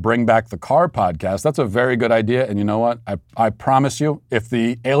just have to bring back the car podcast. That's a very good idea. And you know what? I promise you, if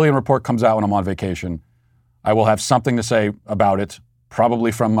the alien report comes out when I'm on vacation, I will have something to say about it,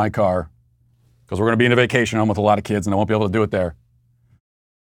 probably from my car, because we're going to be in a vacation home with a lot of kids and I won't be able to do it there.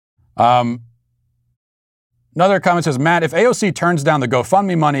 Another comment says, Matt, if AOC turns down the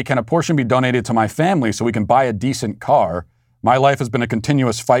GoFundMe money, can a portion be donated to my family so we can buy a decent car? My life has been a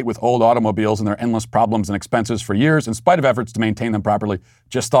continuous fight with old automobiles and their endless problems and expenses for years, in spite of efforts to maintain them properly.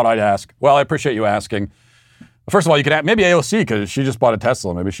 Just thought I'd ask. Well, I appreciate you asking. First of all, you could ask, maybe AOC, because she just bought a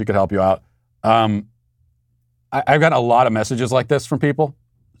Tesla. Maybe she could help you out. I've got a lot of messages like this from people,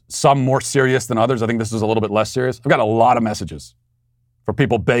 some more serious than others. I think this is a little bit less serious. I've got a lot of messages for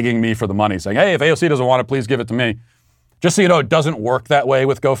people begging me for the money, saying, hey, if AOC doesn't want it, please give it to me. Just so you know, it doesn't work that way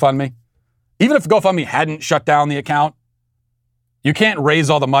with GoFundMe. Even if GoFundMe hadn't shut down the account, you can't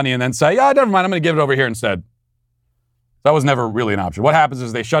raise all the money and then say, yeah, never mind, I'm going to give it over here instead. That was never really an option. What happens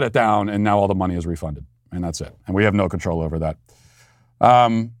is they shut it down and now all the money is refunded. And that's it. And we have no control over that.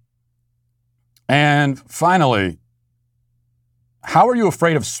 And finally, how are you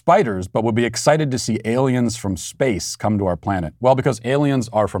afraid of spiders but would be excited to see aliens from space come to our planet? Well, because aliens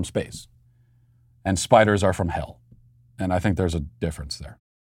are from space and spiders are from hell. And I think there's a difference there.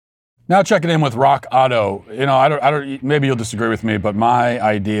 Now checking in with Rock Auto. I don't, maybe you'll disagree with me, but my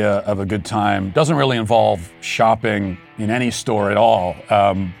idea of a good time doesn't really involve shopping in any store at all,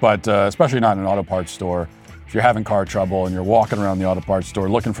 but especially not in an auto parts store. If you're having car trouble and you're walking around the auto parts store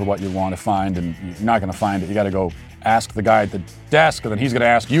looking for what you want to find and you're not going to find it, you got to go ask the guy at the desk, and then he's going to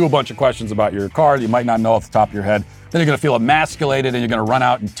ask you a bunch of questions about your car that you might not know off the top of your head. Then you're going to feel emasculated and you're going to run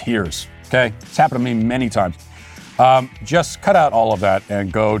out in tears, okay? It's happened to me many times. Just cut out all of that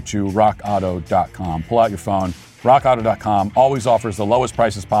and go to rockauto.com. Pull out your phone. Rockauto.com always offers the lowest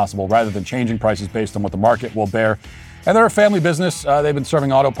prices possible rather than changing prices based on what the market will bear. And they're a family business. They've been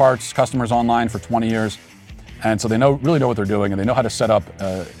serving auto parts customers online for 20 years. And so they really know what they're doing, and they know how to set up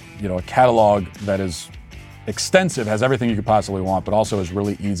a catalog that is extensive, has everything you could possibly want, but also is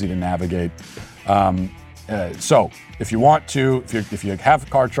really easy to navigate. So if you have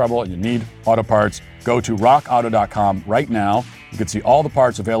car trouble and you need auto parts, go to rockauto.com right now. You can see all the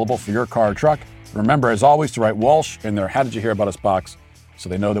parts available for your car or truck. Remember, as always, to write Walsh in their How Did You Hear About Us box so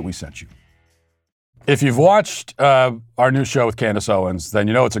they know that we sent you. If you've watched our new show with Candace Owens, then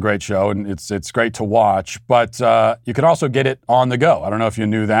you know it's a great show and it's great to watch, but you can also get it on the go. I don't know if you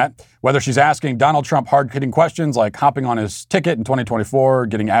knew that. Whether she's asking Donald Trump hard-hitting questions like hopping on his ticket in 2024,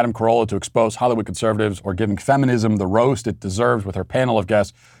 getting Adam Carolla to expose Hollywood conservatives, or giving feminism the roast it deserves with her panel of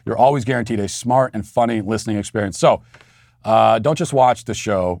guests, you're always guaranteed a smart and funny listening experience. So don't just watch the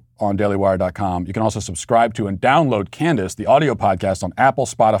show on dailywire.com. You can also subscribe to and download Candace, the audio podcast, on Apple,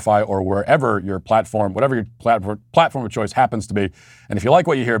 Spotify, or wherever your platform, whatever your platform of choice happens to be. And if you like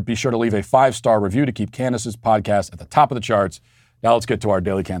what you hear, be sure to leave a 5-star review to keep Candace's podcast at the top of the charts. Now let's get to our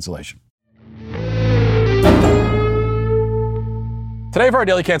daily cancellation. Today for our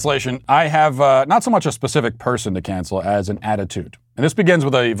daily cancellation, I have not so much a specific person to cancel as an attitude. And this begins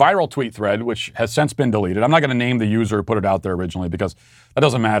with a viral tweet thread, which has since been deleted. I'm not going to name the user who put it out there originally because that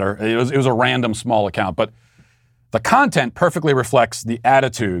doesn't matter. It was a random small account, but the content perfectly reflects the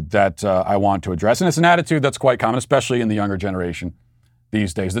attitude that I want to address. And it's an attitude that's quite common, especially in the younger generation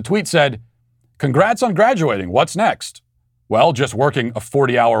these days. The tweet said, "Congrats on graduating. What's next?" Well, just working a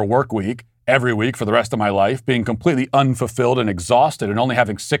 40-hour work week every week for the rest of my life, being completely unfulfilled and exhausted, and only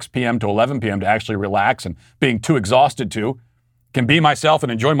having 6 p.m. to 11 p.m. to actually relax, and being too exhausted to can be myself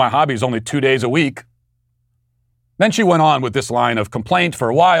and enjoy my hobbies only 2 days a week. Then she went on with this line of complaint for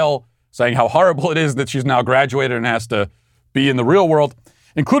a while, saying how horrible it is that she's now graduated and has to be in the real world,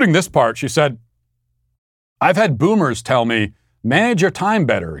 including this part. She said, "I've had boomers tell me, manage your time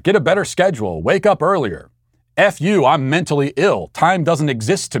better, get a better schedule, wake up earlier. F you, I'm mentally ill. Time doesn't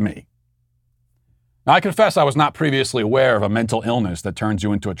exist to me." Now, I confess I was not previously aware of a mental illness that turns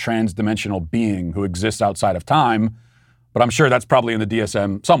you into a trans-dimensional being who exists outside of time, but I'm sure that's probably in the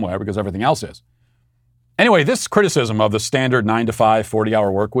DSM somewhere because everything else is. Anyway, this criticism of the standard 9-to-5,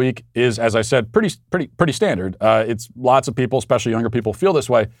 40-hour work week is, as I said, pretty standard. It's lots of people, especially younger people, feel this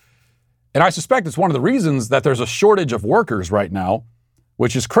way. And I suspect it's one of the reasons that there's a shortage of workers right now,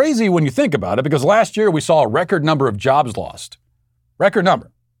 which is crazy when you think about it, because last year we saw a record number of jobs lost. Record number. I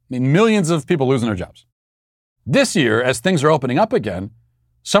mean, millions of people losing their jobs. This year, as things are opening up again,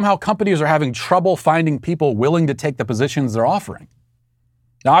 somehow companies are having trouble finding people willing to take the positions they're offering.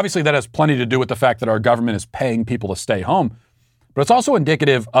 Now, obviously, that has plenty to do with the fact that our government is paying people to stay home, but it's also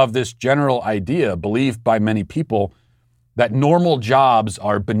indicative of this general idea believed by many people that normal jobs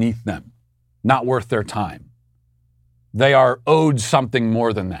are beneath them, not worth their time. They are owed something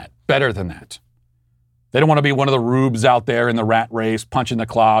more than that, better than that. They don't want to be one of the rubes out there in the rat race, punching the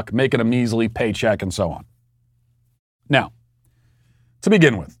clock, making a measly paycheck, and so on. Now, to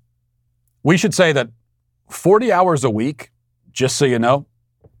begin with, we should say that 40 hours a week, just so you know,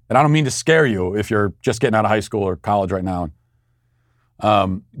 and I don't mean to scare you if you're just getting out of high school or college right now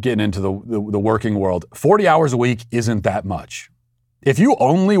and getting into the working world, 40 hours a week isn't that much. If you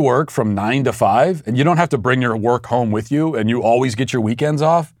only work from 9 to 5 and you don't have to bring your work home with you and you always get your weekends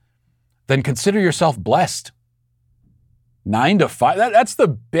off, then consider yourself blessed. 9 to 5, that's the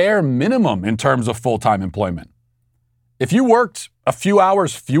bare minimum in terms of full-time employment. If you worked a few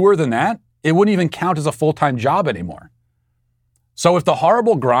hours fewer than that, it wouldn't even count as a full-time job anymore. So if the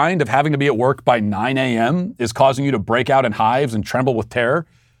horrible grind of having to be at work by 9 a.m. is causing you to break out in hives and tremble with terror,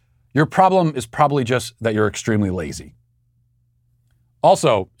 your problem is probably just that you're extremely lazy.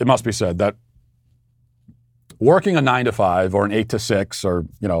 Also, it must be said that working a 9 to 5 or an 8 to 6 or,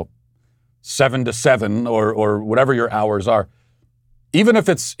 7 to 7 or whatever your hours are, even if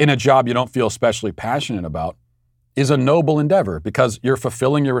it's in a job you don't feel especially passionate about, is a noble endeavor because you're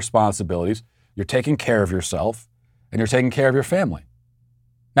fulfilling your responsibilities, you're taking care of yourself, and you're taking care of your family.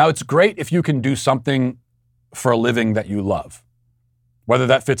 Now, it's great if you can do something for a living that you love, whether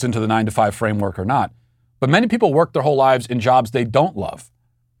that fits into the 9 to 5 framework or not. But many people work their whole lives in jobs they don't love.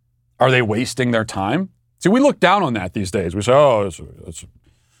 Are they wasting their time? See, we look down on that these days. We say,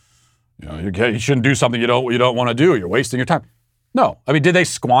 you shouldn't do something you don't want to do. You're wasting your time. No. I mean, did they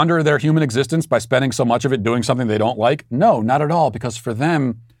squander their human existence by spending so much of it doing something they don't like? No, not at all, because for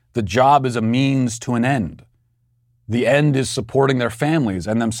them, the job is a means to an end. The end is supporting their families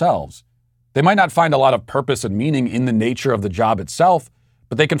and themselves. They might not find a lot of purpose and meaning in the nature of the job itself,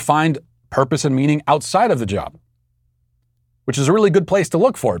 but they can find purpose and meaning outside of the job, which is a really good place to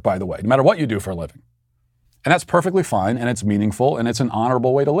look for it, by the way, no matter what you do for a living. And that's perfectly fine, and it's meaningful, and it's an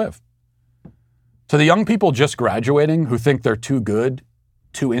honorable way to live. To the young people just graduating who think they're too good,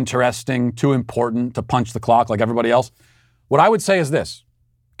 too interesting, too important to punch the clock like everybody else, what I would say is this: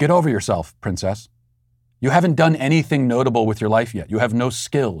 get over yourself, princess. You haven't done anything notable with your life yet. You have no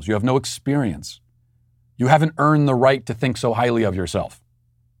skills. You have no experience. You haven't earned the right to think so highly of yourself.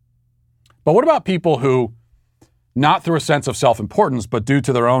 But what about people who, not through a sense of self-importance, but due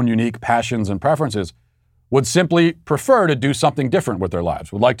to their own unique passions and preferences, would simply prefer to do something different with their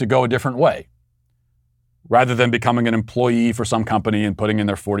lives, would like to go a different way, rather than becoming an employee for some company and putting in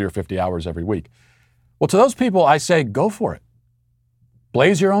their 40 or 50 hours every week? Well, to those people, I say, go for it.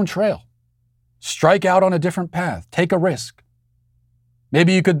 Blaze your own trail. Strike out on a different path. Take a risk.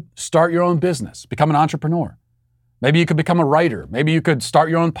 Maybe you could start your own business, become an entrepreneur. Maybe you could become a writer. Maybe you could start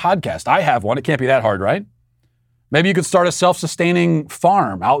your own podcast. I have one. It can't be that hard, right? Maybe you could start a self-sustaining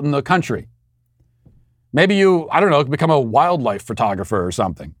farm out in the country. Maybe you, become a wildlife photographer or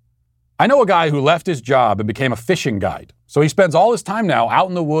something. I know a guy who left his job and became a fishing guide. So he spends all his time now out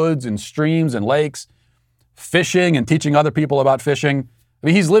in the woods and streams and lakes, fishing and teaching other people about fishing. I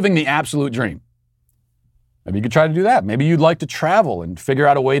mean, he's living the absolute dream. Maybe you could try to do that. Maybe you'd like to travel and figure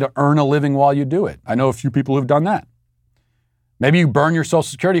out a way to earn a living while you do it. I know a few people who've done that. Maybe you burn your Social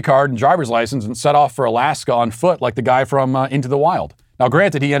Security card and driver's license and set off for Alaska on foot like the guy from Into the Wild. Now,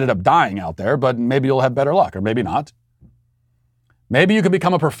 granted, he ended up dying out there, but maybe you'll have better luck, or maybe not. Maybe you could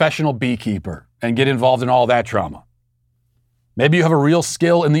become a professional beekeeper and get involved in all that drama. Maybe you have a real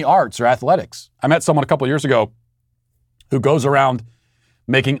skill in the arts or athletics. I met someone a couple years ago who goes around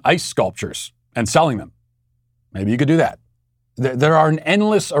making ice sculptures and selling them. Maybe you could do that. There are an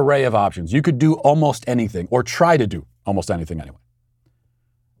endless array of options. You could do almost anything, or try to do almost anything anyway.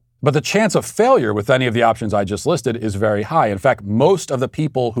 But the chance of failure with any of the options I just listed is very high. In fact, most of the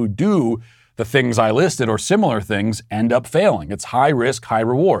people who do the things I listed or similar things end up failing. It's high risk, high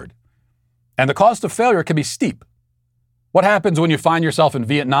reward. And the cost of failure can be steep. What happens when you find yourself in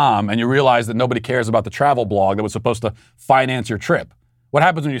Vietnam and you realize that nobody cares about the travel blog that was supposed to finance your trip? What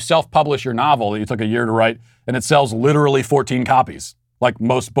happens when you self-publish your novel that you took a year to write and it sells literally 14 copies, like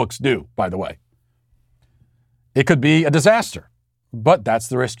most books do, by the way? It could be a disaster, but that's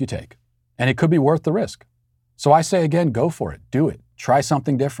the risk you take. And it could be worth the risk. So I say again, go for it. Do it. Try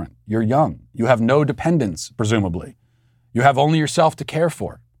something different. You're young. You have no dependents, presumably. You have only yourself to care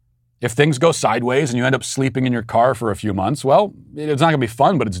for. If things go sideways and you end up sleeping in your car for a few months, well, it's not going to be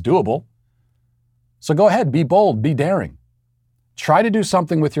fun, but it's doable. So go ahead, be bold, be daring. Try to do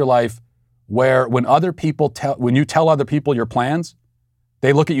something with your life where when you tell other people your plans,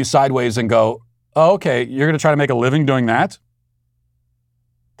 they look at you sideways and go, oh, okay, you're going to try to make a living doing that?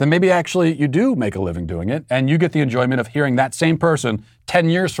 Then maybe actually you do make a living doing it, and you get the enjoyment of hearing that same person 10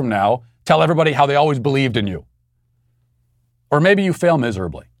 years from now tell everybody how they always believed in you. Or maybe you fail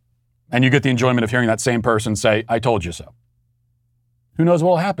miserably, and you get the enjoyment of hearing that same person say, I told you so. Who knows what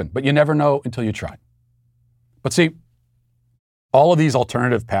will happen, but you never know until you try. But see, all of these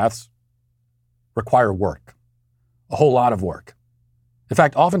alternative paths require work, a whole lot of work. In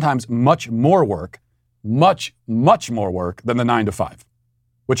fact, oftentimes much more work than the 9 to 5,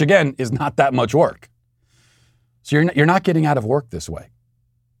 which again is not that much work. So you're not getting out of work this way.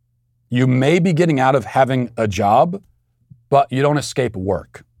 You may be getting out of having a job, but you don't escape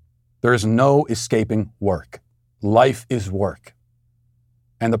work. There is no escaping work. Life is work.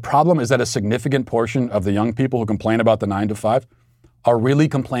 And the problem is that a significant portion of the young people who complain about the 9 to 5 are really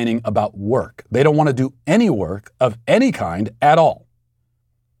complaining about work. They don't want to do any work of any kind at all.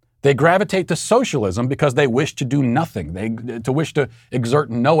 They gravitate to socialism because they wish to do nothing. They wish to exert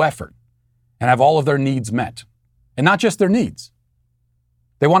no effort and have all of their needs met. And not just their needs.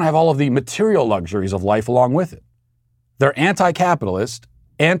 They want to have all of the material luxuries of life along with it. They're anti-capitalist,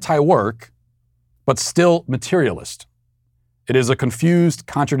 anti-work, but still materialist. It is a confused,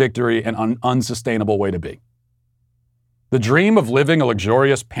 contradictory, and unsustainable way to be. The dream of living a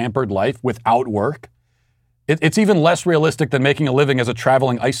luxurious, pampered life without work, it's even less realistic than making a living as a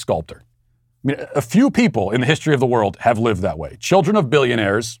traveling ice sculptor. I mean, a few people in the history of the world have lived that way. Children of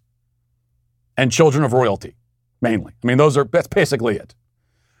billionaires and children of royalty, mainly. I mean, that's basically it.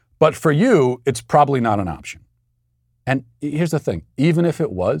 But for you, it's probably not an option. And here's the thing, even if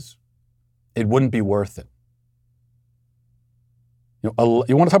it was, it wouldn't be worth it. You want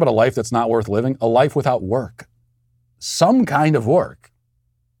to talk about a life that's not worth living? A life without work. Some kind of work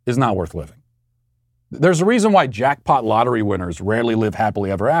is not worth living. There's a reason why jackpot lottery winners rarely live happily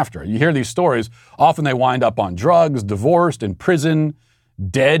ever after. You hear these stories, often they wind up on drugs, divorced, in prison,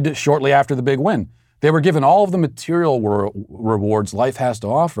 dead shortly after the big win. They were given all of the material rewards life has to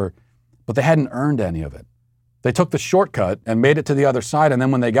offer, but they hadn't earned any of it. They took the shortcut and made it to the other side, and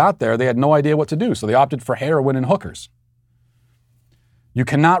then when they got there, they had no idea what to do, so they opted for heroin and hookers. You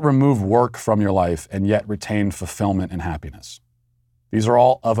cannot remove work from your life and yet retain fulfillment and happiness. These are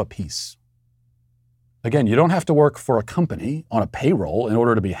all of a piece. Again, you don't have to work for a company on a payroll in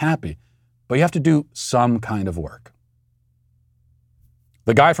order to be happy, but you have to do some kind of work.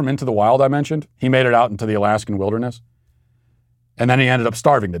 The guy from Into the Wild I mentioned, he made it out into the Alaskan wilderness, and then he ended up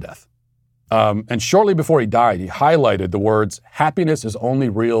starving to death. And shortly before he died, he highlighted the words, "Happiness is only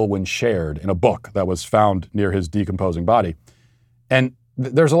real when shared," in a book that was found near his decomposing body. And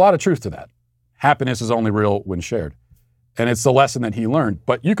there's a lot of truth to that. Happiness is only real when shared. And it's the lesson that he learned.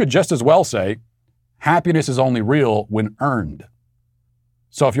 But you could just as well say, happiness is only real when earned.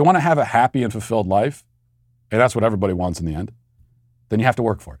 So if you want to have a happy and fulfilled life, and that's what everybody wants in the end, then you have to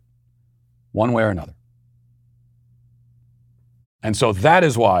work for it, one way or another. And so that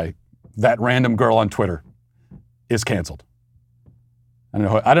is why that random girl on Twitter is canceled.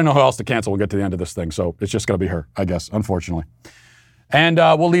 I don't know who else to cancel. We'll get to the end of this thing, so it's just going to be her, I guess, unfortunately. And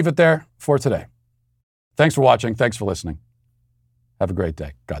we'll leave it there for today. Thanks for watching. Thanks for listening. Have a great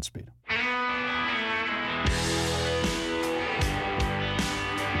day. Godspeed.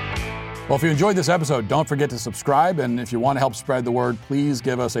 Well, if you enjoyed this episode, don't forget to subscribe. And if you want to help spread the word, please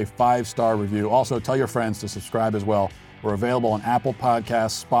give us a 5-star review. Also, tell your friends to subscribe as well. We're available on Apple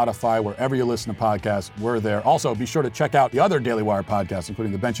Podcasts, Spotify, wherever you listen to podcasts, we're there. Also, be sure to check out the other Daily Wire podcasts,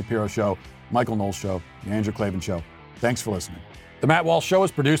 including The Ben Shapiro Show, Michael Knowles Show, The Andrew Klavan Show. Thanks for listening. The Matt Walsh Show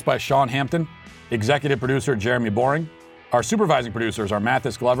is produced by Sean Hampton, executive producer Jeremy Boring. Our supervising producers are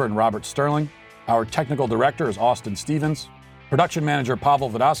Mathis Glover and Robert Sterling. Our technical director is Austin Stevens. Production manager Pavel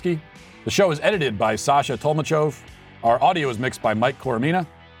Vodosky. The show is edited by Sasha Tolmachov. Our audio is mixed by Mike Coromina.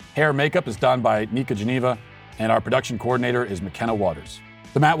 Hair makeup is done by Nika Geneva. And our production coordinator is McKenna Waters.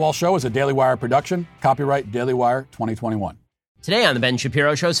 The Matt Walsh Show is a Daily Wire production. Copyright Daily Wire 2021. Today on The Ben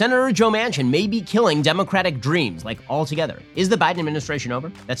Shapiro Show, Senator Joe Manchin may be killing Democratic dreams, like altogether. Is the Biden administration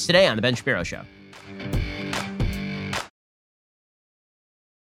over? That's today on The Ben Shapiro Show.